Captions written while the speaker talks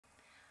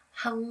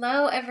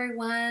Hello,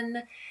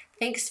 everyone.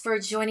 Thanks for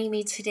joining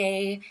me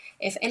today.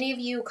 If any of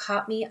you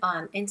caught me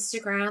on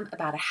Instagram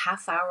about a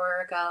half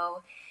hour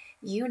ago,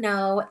 you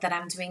know that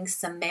I'm doing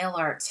some mail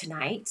art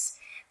tonight.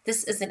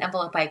 This is an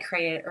envelope I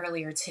created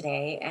earlier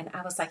today, and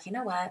I was like, you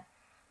know what?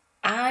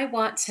 I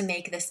want to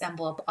make this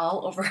envelope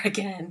all over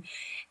again.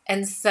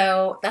 And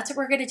so that's what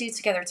we're going to do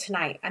together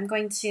tonight. I'm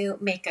going to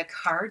make a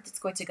card that's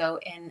going to go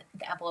in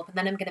the envelope, and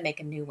then I'm going to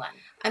make a new one.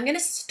 I'm going to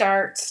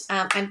start,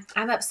 I'm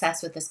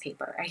obsessed with this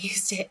paper. I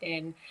used it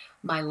in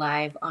my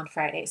live on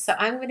Friday. So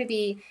I'm going to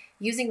be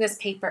using this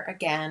paper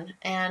again.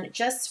 And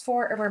just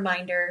for a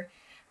reminder,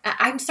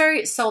 I'm sorry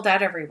it's sold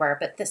out everywhere,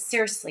 but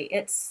seriously,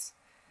 it's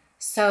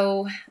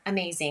so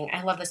amazing.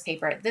 I love this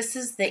paper. This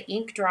is the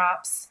Ink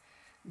Drops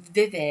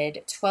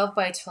Vivid 12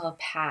 by 12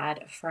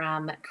 pad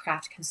from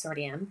Craft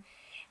Consortium.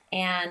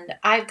 And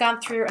I've gone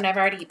through and I've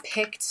already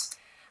picked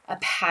a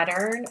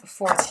pattern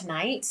for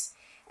tonight.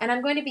 And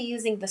I'm going to be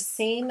using the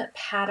same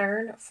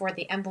pattern for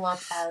the envelope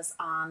as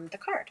on the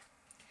card.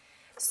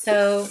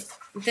 So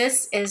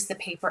this is the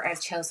paper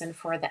I've chosen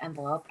for the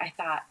envelope. I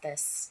thought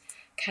this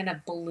kind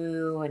of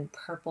blue and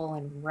purple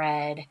and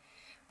red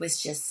was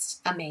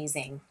just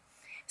amazing.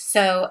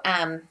 So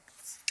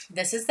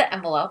this is the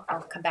envelope.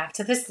 I'll come back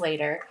to this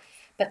later.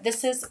 But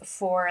this is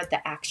for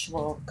the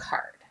actual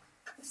card.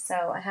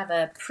 So I have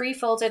a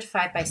pre-folded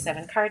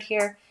 5x7 card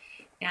here,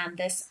 and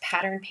this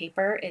pattern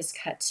paper is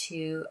cut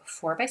to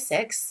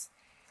 4x6.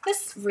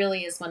 This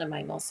really is one of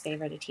my most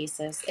favorite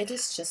adhesives. It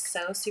is just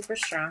so super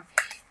strong.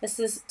 This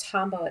is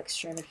Tombow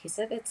Extreme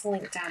Adhesive. It's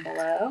linked down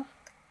below.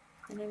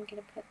 And I'm going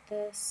to put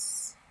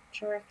this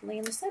directly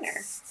in the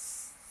center.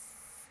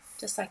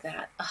 Just like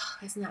that. Oh,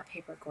 isn't that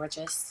paper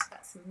gorgeous?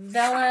 Got some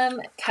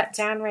vellum cut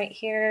down right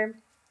here.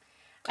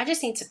 I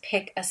just need to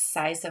pick a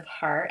size of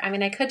heart. I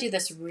mean, I could do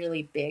this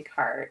really big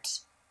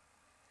heart.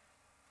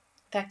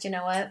 In fact, you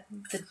know what?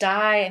 The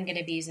die I'm going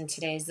to be using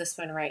today is this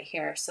one right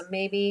here. So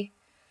maybe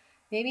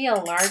a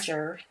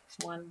larger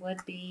one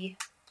would be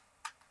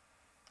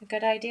a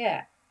good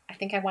idea. I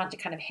think I want to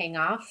kind of hang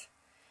off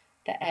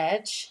the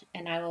edge,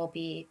 and I will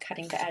be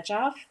cutting the edge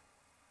off.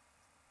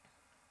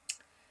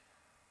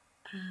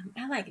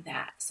 I like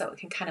that, so it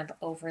can kind of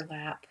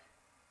overlap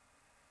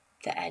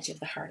the edge of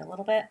the heart a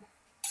little bit.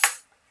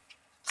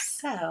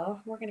 So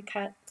we're going to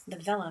cut the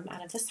vellum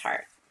out of this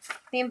heart.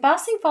 The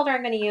embossing folder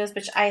I'm going to use,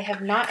 which I have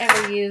not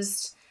ever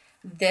used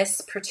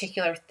this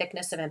particular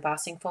thickness of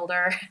embossing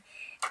folder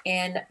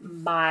in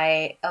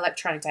my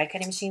electronic die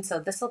cutting machine, so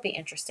this will be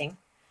interesting.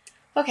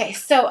 Okay,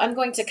 so I'm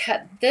going to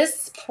cut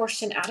this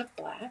portion out of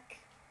black.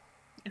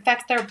 In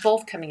fact, they're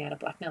both coming out of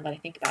black now that I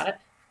think about it.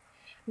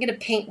 I'm going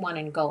to paint one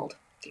in gold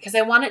because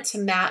I want it to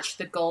match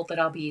the gold that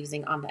I'll be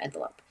using on the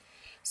envelope.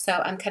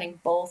 So I'm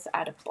cutting both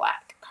out of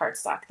black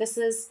cardstock. This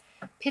is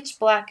pitch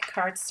black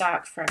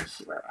cardstock from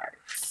Hero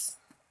Arts.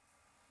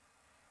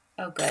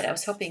 Oh, good. I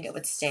was hoping it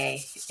would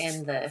stay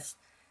in the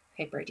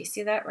paper. Do you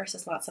see that?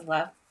 Versus lots of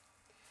love.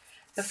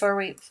 Before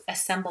we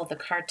assemble the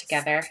card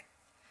together,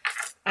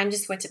 I'm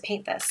just going to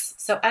paint this.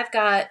 So I've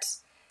got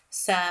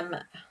some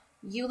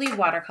Iuile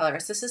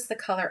Watercolors. This is the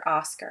color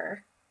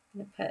Oscar. I'm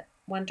going to put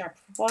 1 drop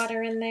of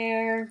water in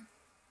there.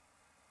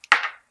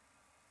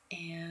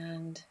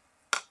 And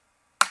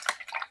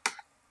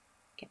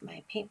get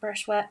my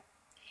paintbrush wet.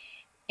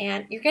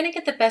 And you're going to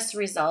get the best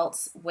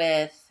results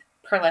with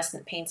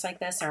pearlescent paints like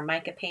this or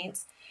mica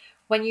paints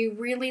when you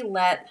really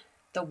let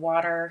the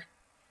water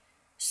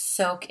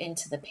soak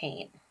into the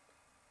paint.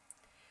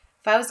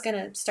 If I was going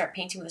to start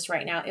painting with this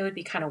right now, it would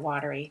be kind of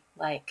watery.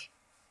 Like,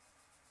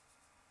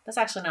 that's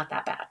actually not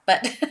that bad,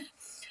 but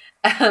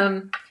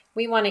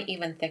we want it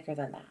even thicker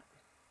than that.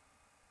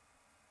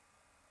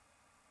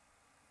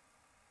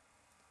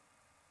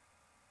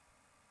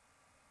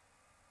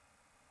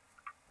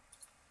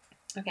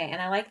 Okay,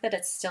 and I like that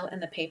it's still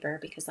in the paper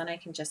because then I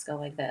can just go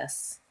like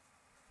this.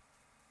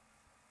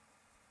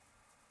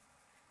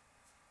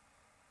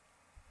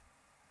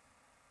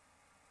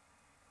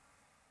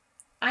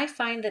 I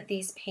find that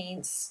these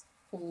paints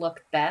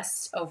look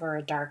best over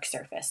a dark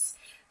surface.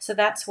 So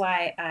that's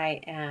why I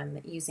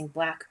am using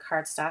black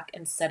cardstock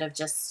instead of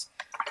just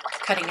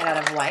cutting it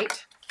out of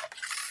white.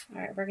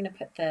 All right, we're going to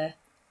put the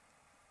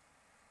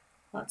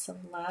lots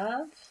of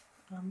love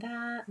on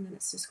that, and then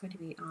it's just going to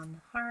be on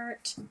the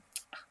heart.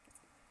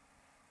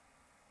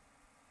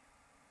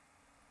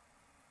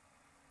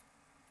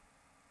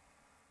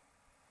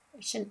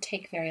 It shouldn't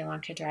take very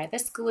long to dry.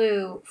 This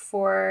glue,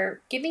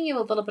 for giving you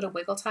a little bit of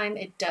wiggle time,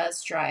 it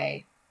does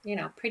dry, you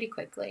know, pretty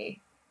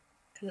quickly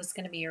because it's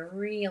going to be a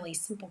really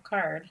simple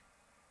card.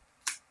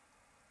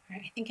 All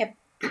right, I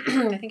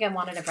think I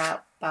want it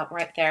about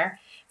right there.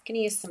 I'm going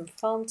to use some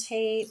foam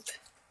tape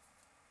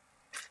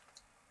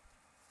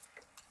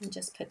and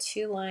just put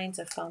 2 lines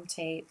of foam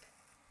tape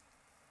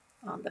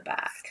on the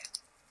back.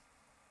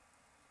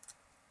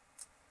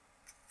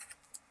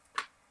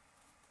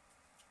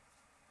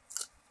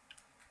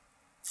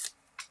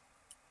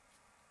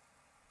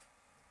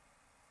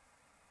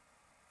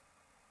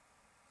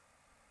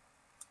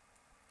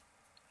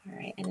 All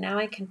right, and now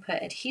I can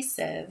put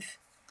adhesive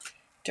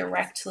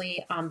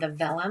directly on the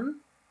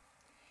vellum,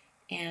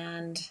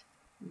 and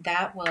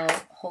that will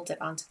hold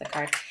it onto the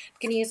card. I'm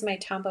going to use my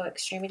Tombow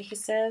Extreme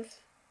Adhesive.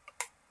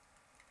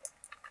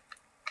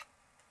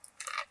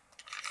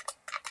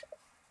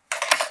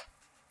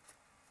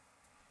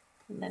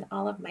 And then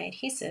all of my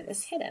adhesive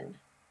is hidden.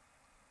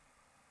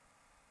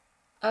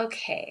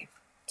 Okay,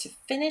 to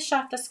finish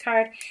off this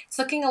card, it's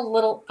looking a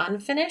little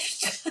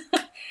unfinished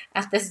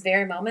at this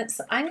very moment.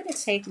 So I'm going to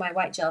take my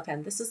white gel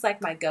pen. This is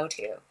like my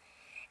go-to.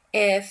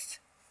 If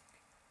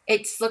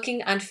it's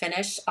looking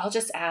unfinished, I'll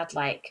just add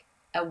like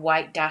a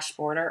white dash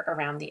border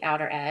around the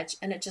outer edge,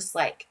 and it just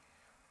like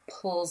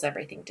pulls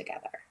everything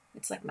together.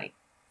 It's like my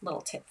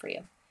little tip for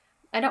you.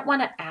 I don't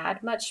want to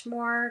add much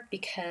more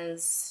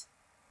because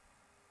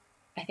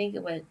I think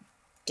it would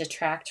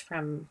detract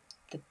from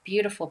the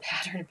beautiful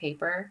pattern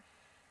paper.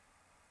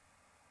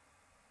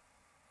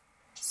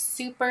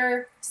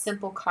 Super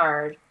simple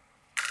card.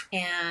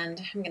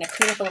 And I'm going to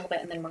clean up a little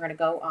bit, and then we're going to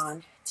go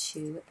on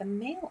to the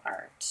mail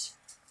art.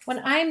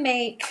 When I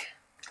make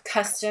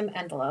custom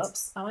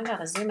envelopes, oh, I got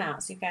to zoom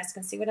out so you guys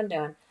can see what I'm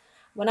doing.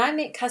 When I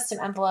make custom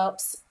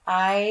envelopes,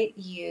 I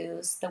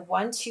use the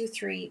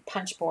 123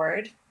 punch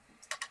board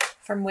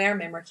from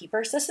Memory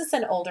Keepers. This is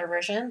an older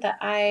version that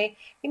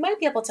you might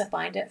be able to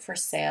find it for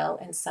sale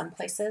in some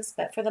places,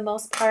 but for the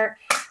most part,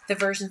 the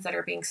versions that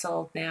are being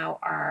sold now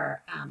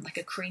are like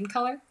a cream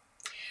color,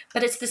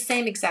 but it's the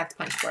same exact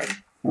punch board.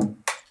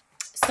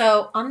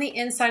 So on the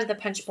inside of the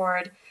punch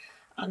board,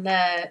 on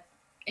the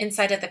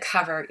inside of the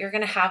cover, you're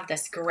going to have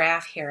this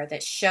graph here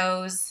that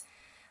shows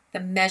the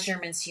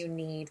measurements you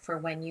need for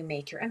when you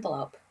make your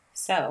envelope.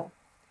 So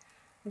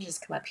I'll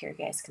just come up here,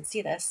 you guys can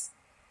see this.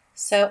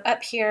 So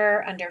up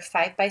here under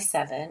 5 by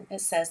 7,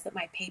 it says that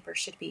my paper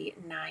should be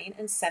 9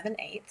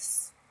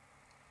 7/8.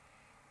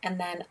 And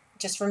then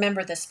just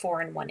remember this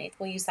 4 1/8.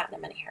 We'll use that in a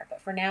minute here,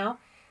 but for now,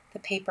 the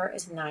paper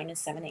is 9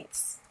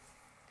 7/8.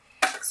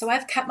 So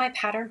I've cut my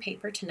pattern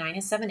paper to 9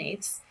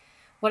 7/8.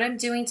 What I'm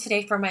doing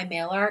today for my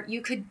mail art,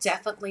 you could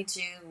definitely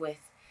do with,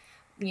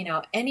 you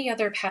know, any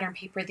other pattern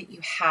paper that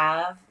you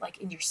have like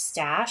in your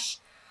stash.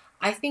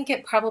 I think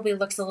it probably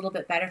looks a little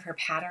bit better for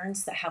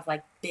patterns that have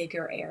like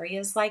bigger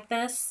areas like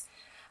this,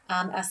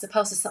 as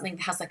opposed to something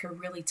that has like a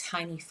really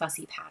tiny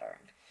fussy pattern.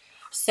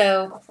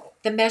 So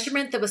the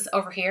measurement that was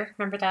over here,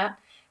 remember that?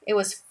 It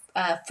was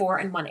 4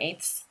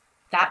 1/8.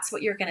 That's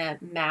what you're going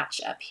to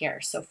match up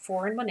here. So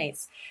 4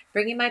 1/8.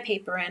 Bringing my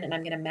paper in, and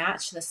I'm going to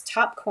match this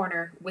top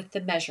corner with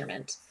the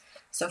measurement.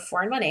 So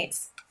 4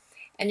 1/8.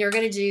 And you're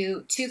going to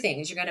do two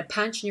things. You're going to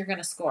punch and you're going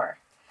to score.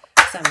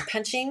 So I'm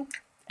punching,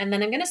 and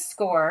then I'm going to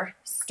score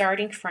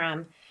starting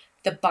from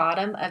the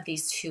bottom of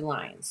these two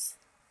lines.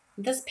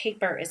 This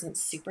paper isn't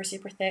super,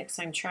 super thick,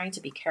 so I'm trying to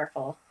be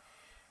careful.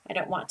 I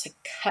don't want to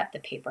cut the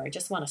paper. I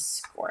just want to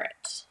score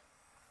it.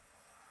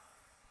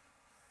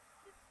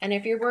 And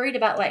if you're worried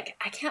about like,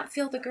 I can't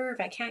feel the groove,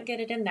 I can't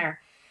get it in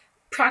there,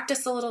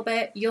 practice a little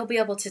bit. You'll be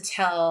able to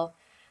tell,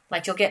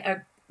 like you'll get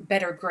a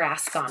better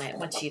grasp on it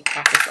once you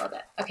practice a little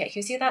bit. Okay, can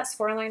you see that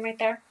score line right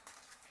there?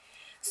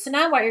 So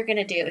now what you're going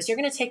to do is you're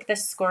going to take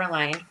this score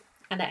line,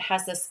 and it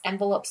has this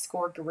envelope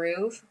score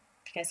groove.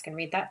 If you guys can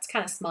read that, it's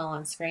kind of small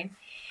on screen.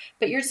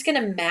 But you're just going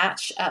to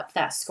match up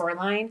that score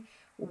line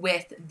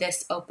with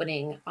this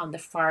opening on the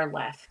far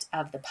left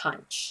of the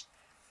punch.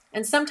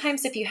 And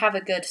sometimes if you have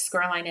a good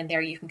score line in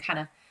there, you can kind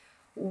of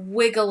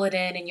wiggle it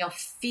in, and you'll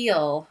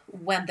feel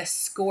when the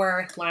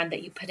score line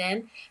that you put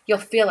in, you'll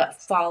feel it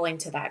fall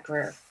into that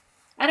groove.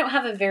 I don't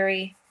have a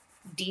very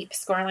deep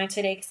score line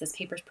today because this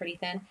paper is pretty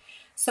thin.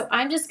 So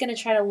I'm just going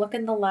to try to look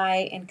in the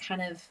light and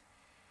kind of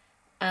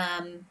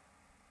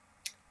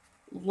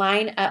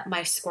line up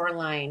my score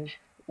line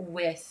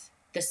with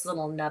this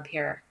little nub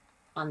here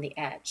on the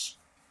edge.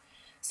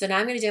 So now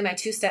I'm going to do my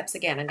 2 steps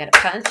again. I'm going to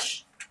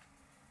punch,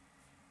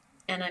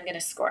 and I'm going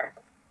to score.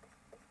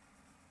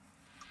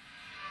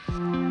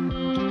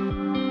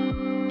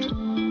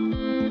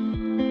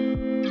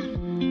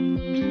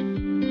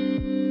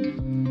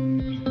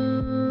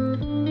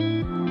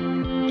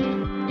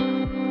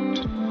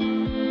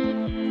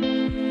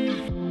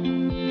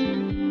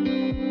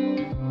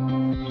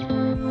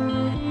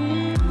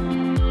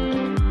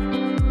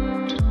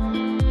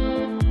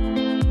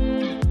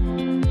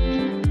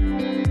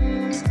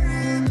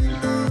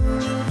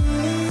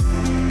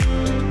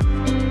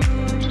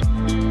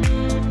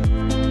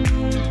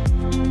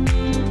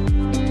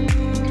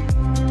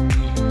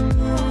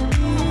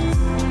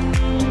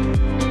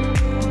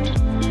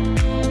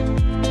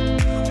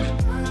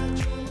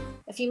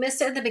 You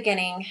missed it at the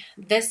beginning.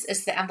 This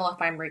is the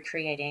envelope I'm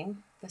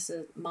recreating. This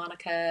is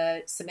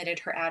Monica submitted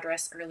her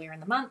address earlier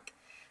in the month,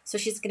 so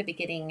she's going to be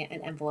getting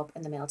an envelope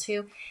in the mail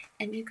too.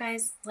 And you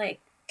guys, like,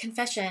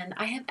 confession,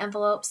 I have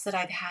envelopes that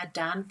I've had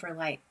done for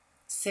like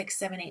 6,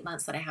 7, 8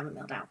 months that I haven't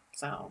mailed out.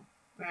 So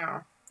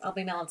yeah, I'll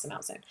be mailing some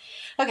out soon.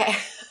 Okay,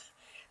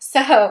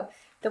 so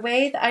the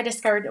way that I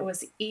discovered it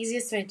was the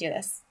easiest way to do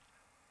this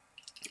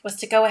was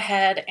to go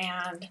ahead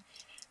and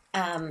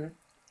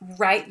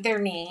write their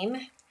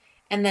name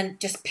and then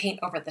just paint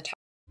over the top.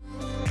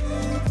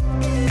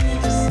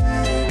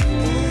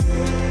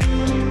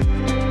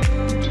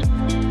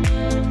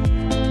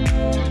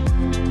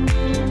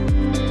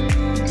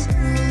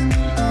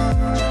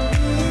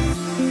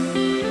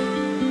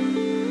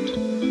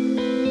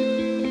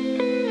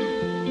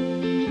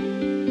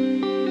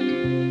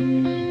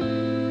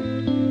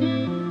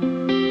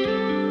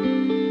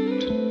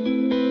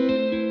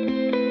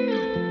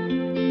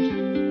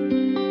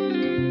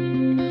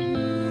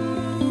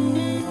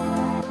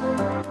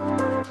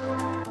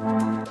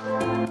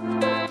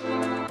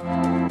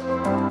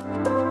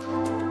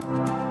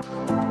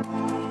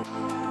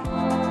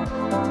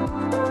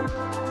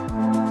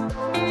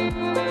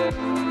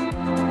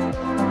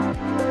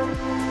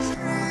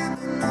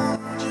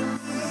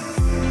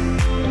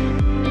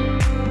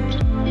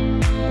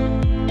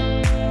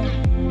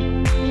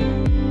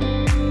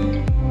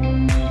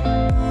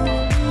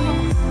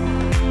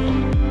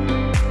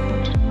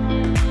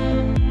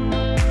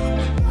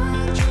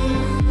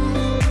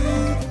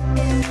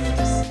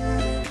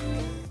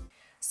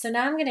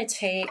 now I'm going to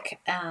take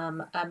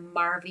a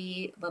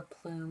Marvy Le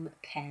Plume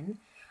pen.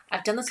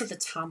 I've done this with a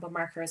Tombow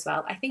marker as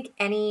well. I think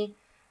any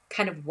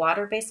kind of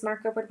water-based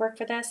marker would work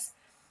for this.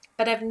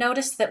 But I've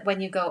noticed that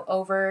when you go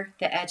over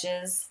the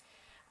edges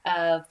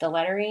of the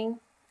lettering,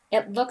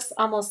 it looks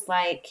almost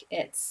like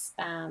it's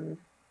going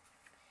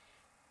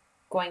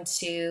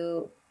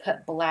to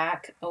put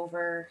black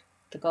over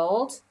the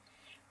gold,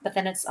 but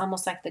then it's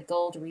almost like the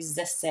gold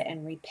resists it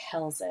and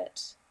repels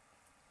it.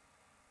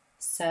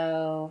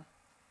 So,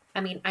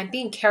 I mean, I'm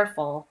being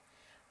careful,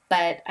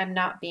 but I'm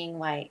not being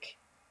like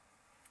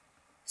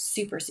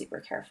super, super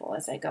careful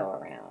as I go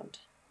around.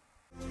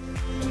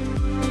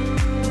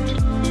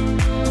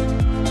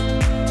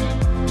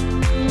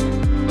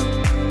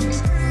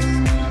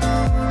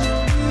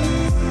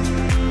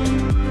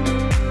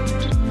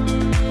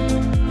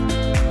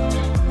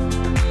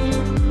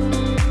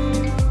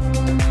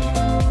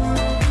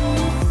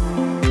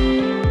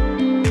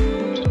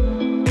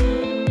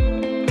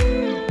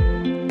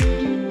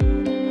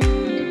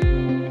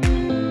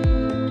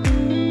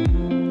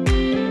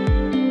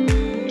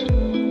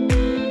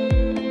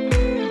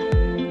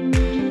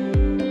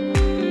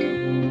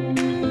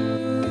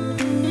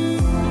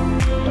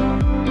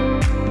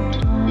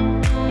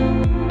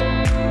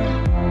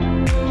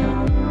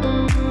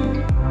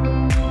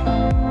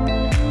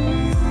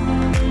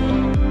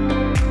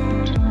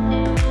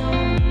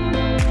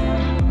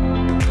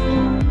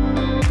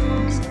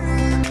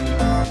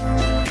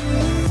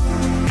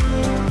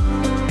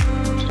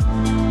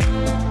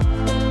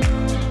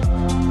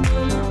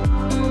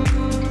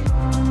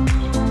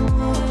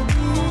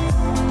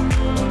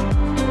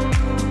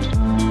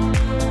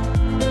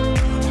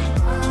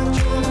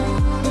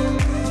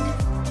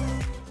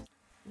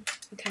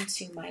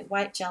 To my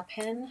white gel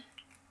pen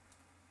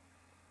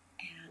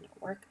and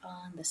work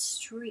on the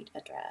street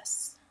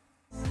address.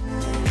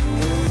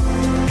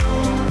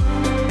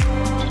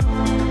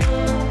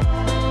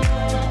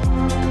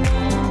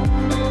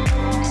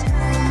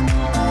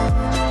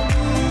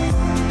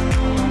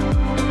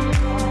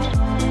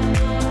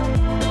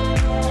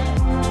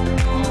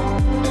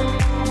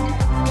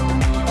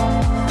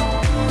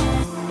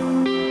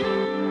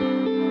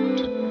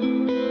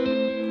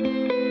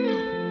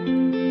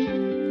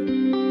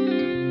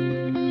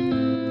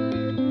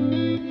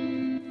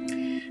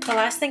 The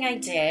last thing I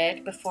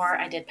did before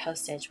I did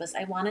postage was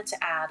I wanted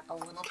to add a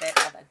little bit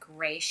of a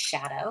gray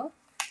shadow.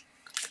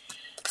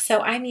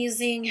 So I'm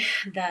using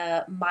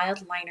the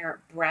mild liner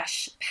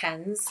brush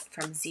pens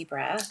from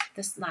Zebra.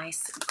 This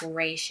nice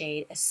gray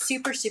shade is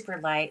super, super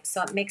light,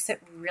 so it makes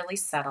it really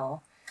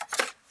subtle.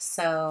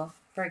 So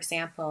for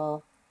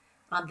example,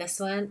 on this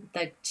one,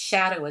 the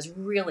shadow is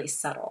really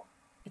subtle.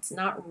 It's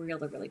not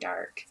really, really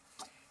dark.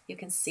 You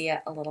can see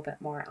it a little bit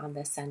more on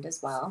this end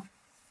as well.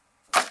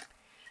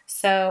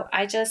 So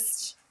I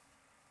just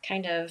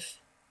kind of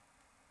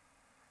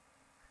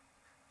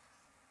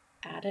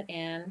add it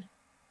in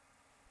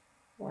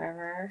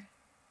wherever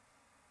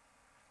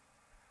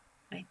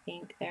I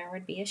think there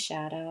would be a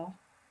shadow.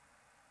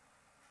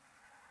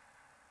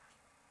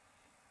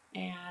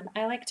 And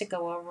I like to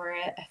go over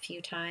it a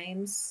few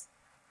times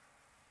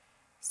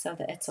so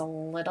that it's a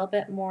little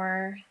bit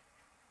more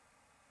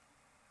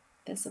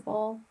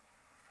visible.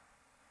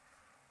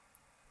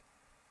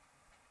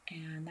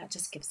 And that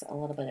just gives it a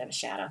little bit of a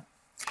shadow.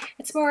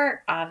 It's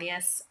more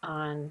obvious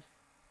on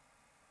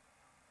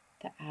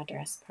the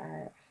address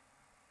part.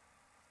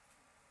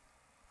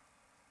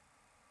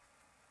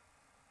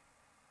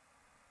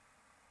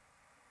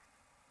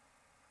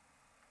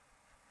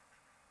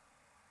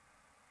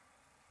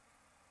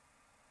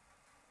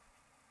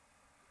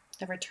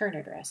 The return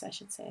address, I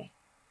should say.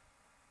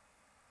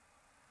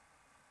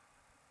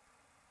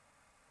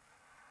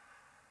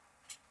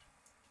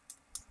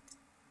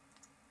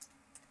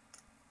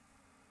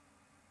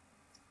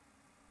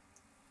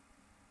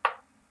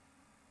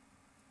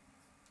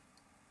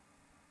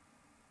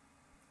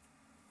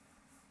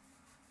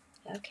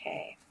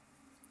 Okay.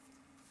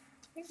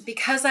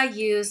 Because I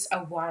used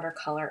a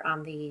watercolor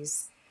on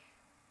these,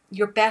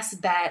 your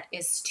best bet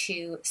is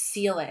to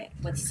seal it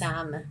with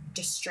some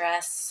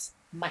Distress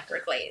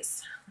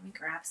microglaze. Let me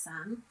grab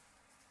some.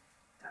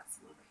 Got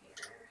some over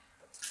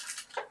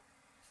here.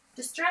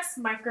 Distress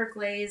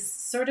microglaze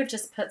sort of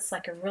just puts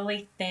like a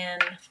really thin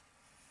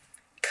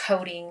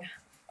coating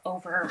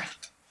over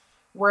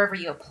wherever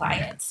you apply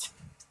it.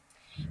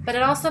 But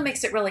it also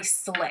makes it really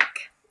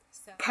slick.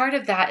 So part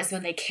of that is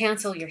when they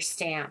cancel your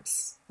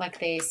stamps, like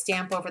they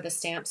stamp over the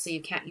stamps so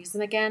you can't use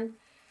them again.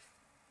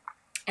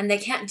 And they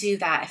can't do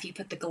that if you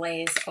put the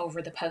glaze over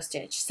the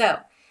postage. So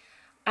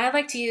I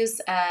like to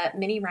use a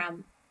mini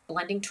round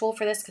blending tool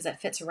for this because it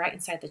fits right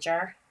inside the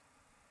jar.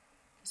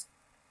 Just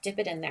dip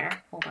it in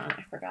there. Hold on,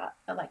 I forgot.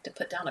 I like to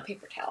put down a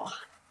paper towel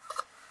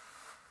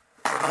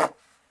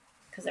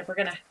because if we're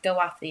going to go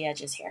off the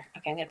edges here.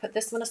 Okay, I'm going to put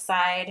this one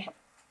aside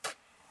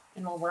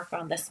and we'll work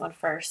on this one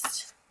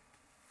first.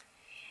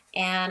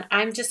 And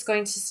I'm just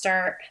going to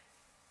start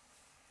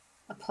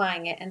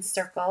applying it in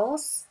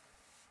circles.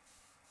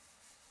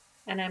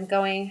 And I'm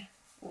going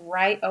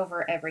right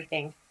over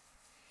everything.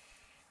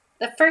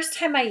 The first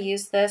time I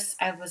used this,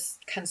 I was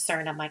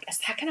concerned. I'm like, is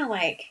that gonna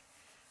like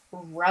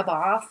rub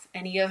off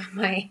any of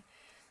my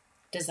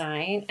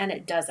design? And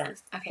it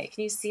doesn't. Okay,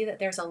 can you see that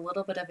there's a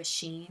little bit of a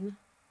sheen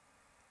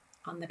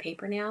on the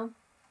paper now?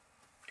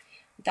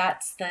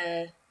 That's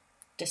the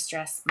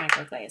Distress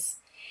microglaze.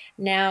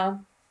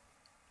 Now,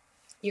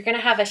 you're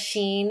gonna have a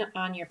sheen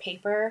on your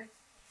paper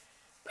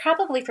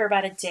probably for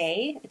about a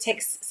day. It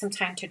takes some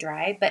time to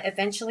dry, but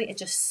eventually it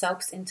just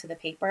soaks into the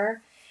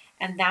paper,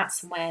 and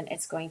that's when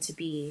it's going to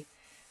be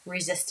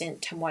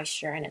resistant to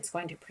moisture and it's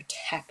going to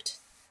protect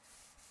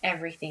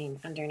everything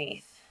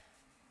underneath.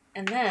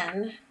 And then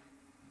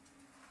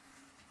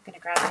I'm going to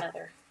grab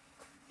another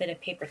bit of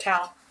paper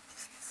towel.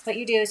 What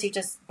you do is you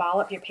just ball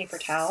up your paper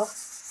towel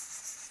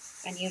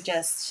and you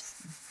just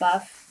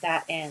buff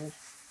that in.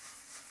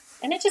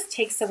 And it just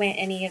takes away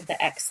any of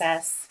the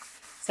excess,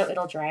 so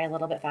it'll dry a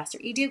little bit faster.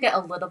 You do get a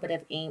little bit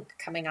of ink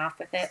coming off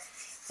with it,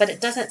 but it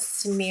doesn't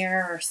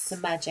smear or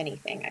smudge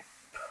anything, I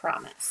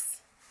promise.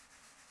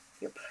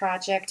 Your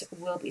project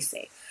will be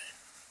safe.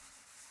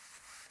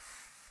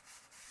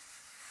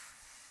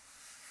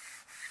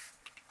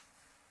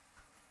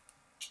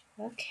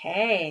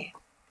 Okay,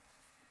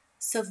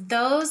 so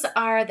those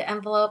are the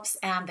envelopes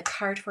and the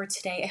card for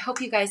today. I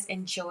hope you guys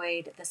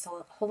enjoyed this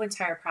whole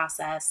entire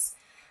process.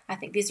 I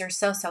think these are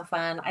so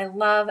fun. I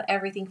love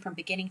everything from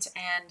beginning to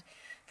end,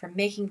 from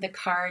making the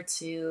card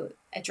to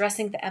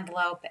addressing the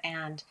envelope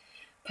and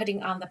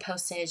putting on the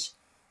postage.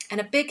 And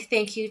a big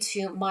thank you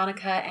to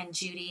Monica and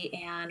Judy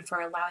and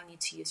for allowing me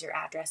to use your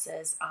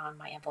addresses on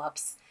my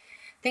envelopes.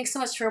 Thanks so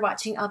much for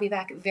watching. I'll be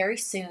back very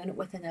soon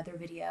with another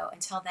video.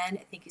 Until then,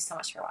 thank you so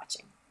much for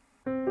watching.